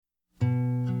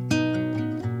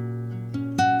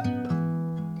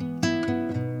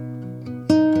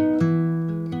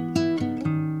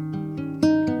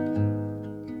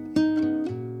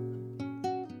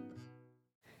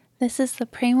This is the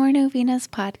Pray More Novenas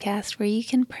podcast where you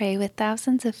can pray with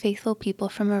thousands of faithful people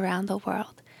from around the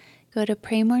world. Go to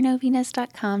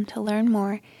praymorenovenas.com to learn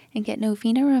more and get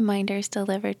novena reminders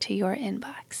delivered to your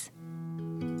inbox.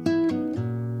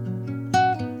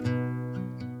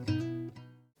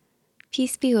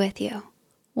 Peace be with you.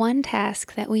 One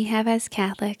task that we have as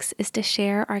Catholics is to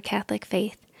share our Catholic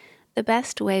faith. The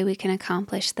best way we can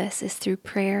accomplish this is through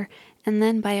prayer and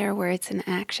then by our words and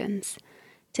actions.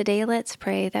 Today, let's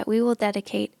pray that we will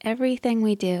dedicate everything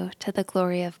we do to the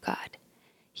glory of God.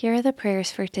 Here are the prayers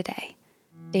for today,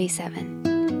 Day 7.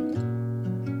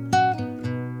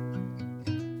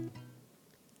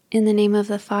 In the name of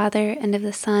the Father, and of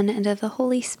the Son, and of the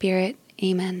Holy Spirit,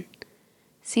 Amen.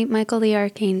 Saint Michael the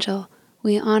Archangel,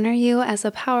 we honor you as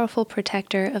a powerful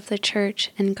protector of the Church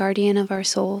and guardian of our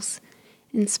souls.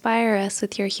 Inspire us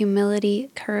with your humility,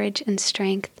 courage, and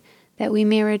strength, that we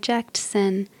may reject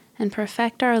sin and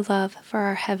perfect our love for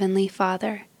our Heavenly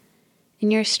Father.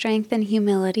 In your strength and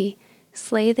humility,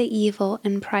 slay the evil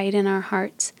and pride in our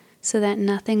hearts, so that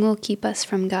nothing will keep us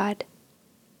from God.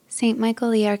 Saint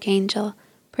Michael the Archangel,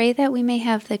 pray that we may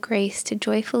have the grace to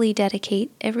joyfully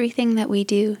dedicate everything that we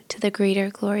do to the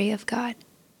greater glory of God.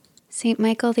 Saint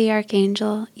Michael the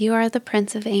Archangel, you are the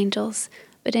Prince of Angels,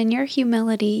 but in your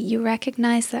humility you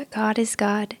recognize that God is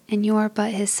God and you are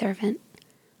but his servant.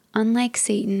 Unlike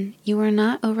Satan, you were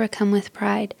not overcome with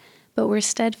pride, but were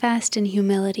steadfast in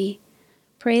humility.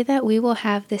 Pray that we will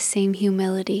have this same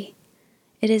humility.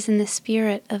 It is in the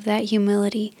spirit of that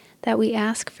humility that we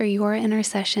ask for your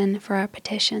intercession for our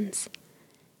petitions.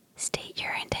 State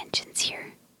your intentions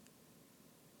here.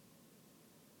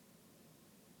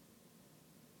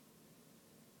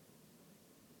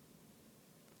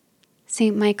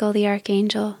 Saint Michael the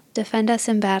Archangel, defend us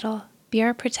in battle. Be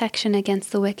our protection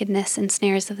against the wickedness and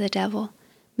snares of the devil.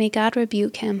 May God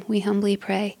rebuke him, we humbly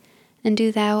pray. And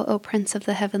do thou, O Prince of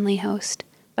the heavenly host,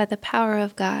 by the power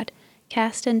of God,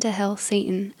 cast into hell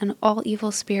Satan and all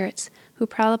evil spirits who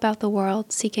prowl about the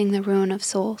world seeking the ruin of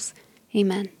souls.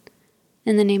 Amen.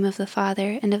 In the name of the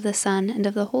Father, and of the Son, and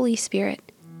of the Holy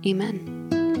Spirit.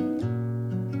 Amen.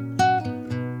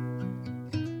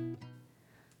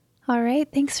 All right,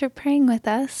 thanks for praying with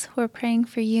us. We're praying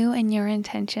for you and your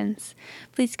intentions.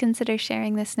 Please consider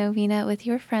sharing this novena with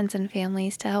your friends and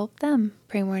families to help them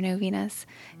pray more novenas.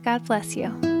 God bless you.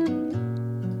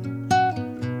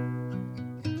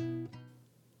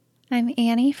 I'm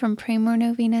Annie from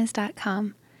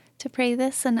praymorenovenas.com. To pray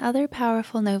this and other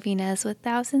powerful novenas with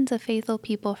thousands of faithful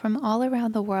people from all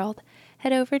around the world,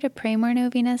 head over to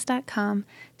praymorenovenas.com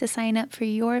to sign up for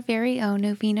your very own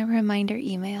novena reminder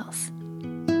emails.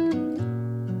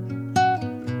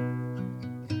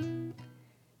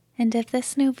 And if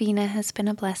this novena has been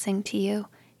a blessing to you,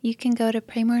 you can go to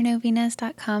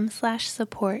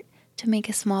praymorenovenas.com/support to make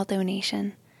a small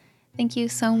donation. Thank you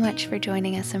so much for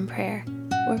joining us in prayer.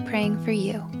 We're praying for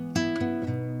you.